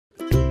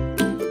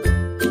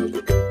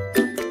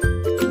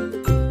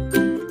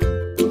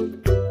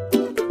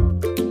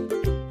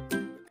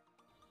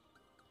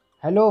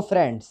Hello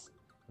friends,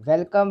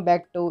 welcome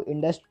back to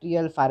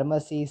Industrial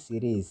Pharmacy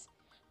series.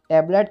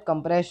 Tablet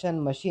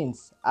compression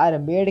machines are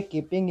made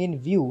keeping in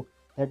view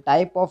the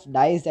type of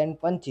dies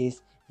and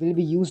punches will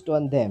be used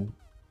on them.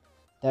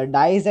 The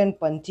dies and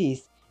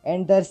punches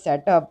and their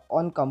setup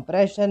on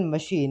compression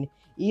machine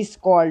is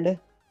called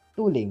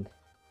tooling.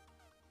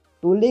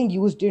 Tooling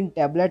used in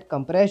tablet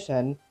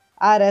compression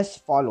are as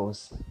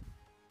follows: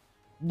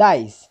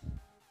 dies,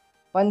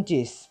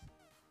 punches,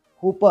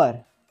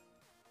 hooper,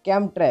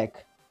 cam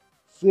track,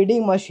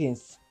 feeding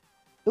machines,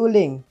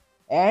 tooling,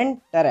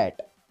 and turret.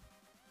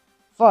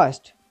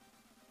 First,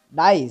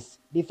 dies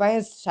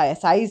defines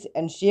size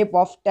and shape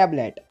of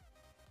tablet.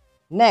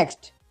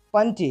 Next,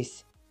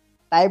 punches.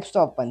 Types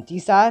of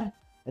punches are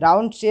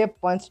round shape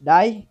punch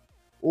die,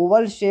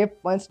 oval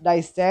shape punch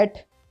die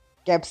set,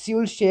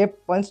 capsule shape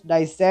punch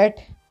die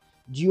set,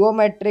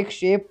 geometric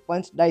shape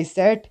punch die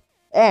set,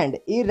 and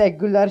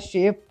irregular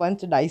shape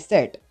punch die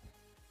set.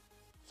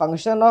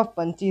 Function of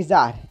punches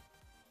are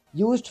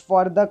used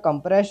for the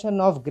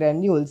compression of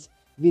granules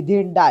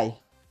within die.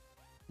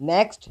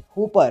 Next,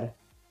 hooper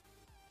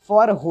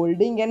for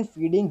holding and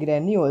feeding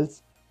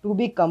granules to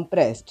be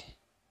compressed.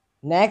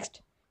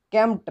 Next,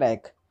 cam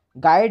track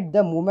guide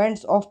the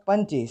movements of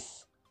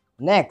punches.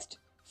 Next,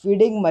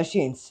 feeding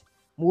machines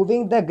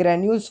moving the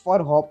granules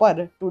for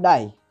hopper to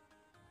die.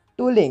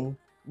 Tooling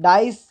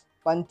dies,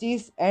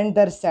 punches and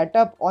their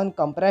setup on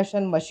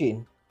compression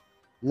machine.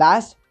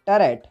 Last,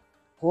 turret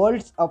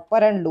holds upper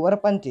and lower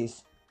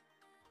punches.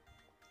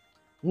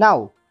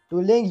 Now,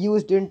 tooling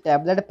used in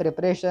tablet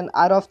preparation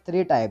are of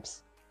three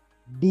types: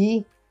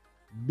 D,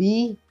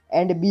 B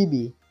and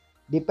BB.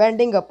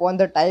 Depending upon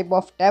the type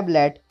of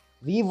tablet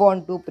we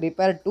want to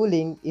prepare,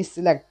 tooling is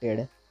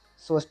selected.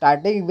 So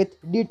starting with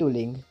D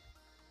tooling.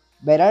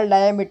 Barrel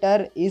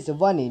diameter is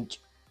 1 inch.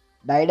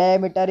 Die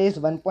diameter is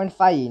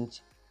 1.5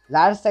 inch.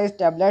 Large size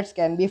tablets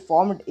can be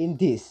formed in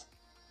this.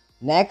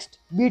 Next,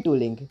 B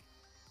tooling.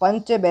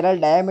 Punch barrel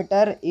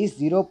diameter is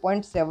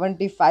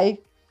 0.75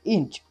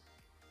 inch.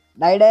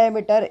 Die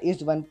diameter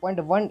is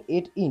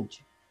 1.18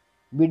 inch.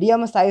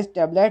 Medium sized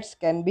tablets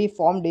can be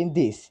formed in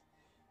this.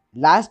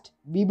 Last,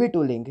 BB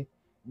tooling.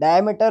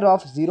 Diameter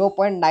of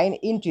 0.9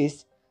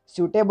 inches,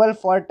 suitable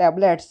for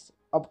tablets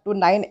up to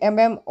 9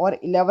 mm or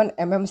 11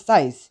 mm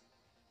size.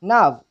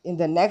 Now, in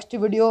the next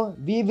video,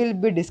 we will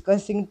be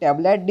discussing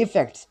tablet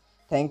defects.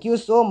 Thank you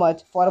so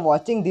much for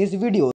watching this video.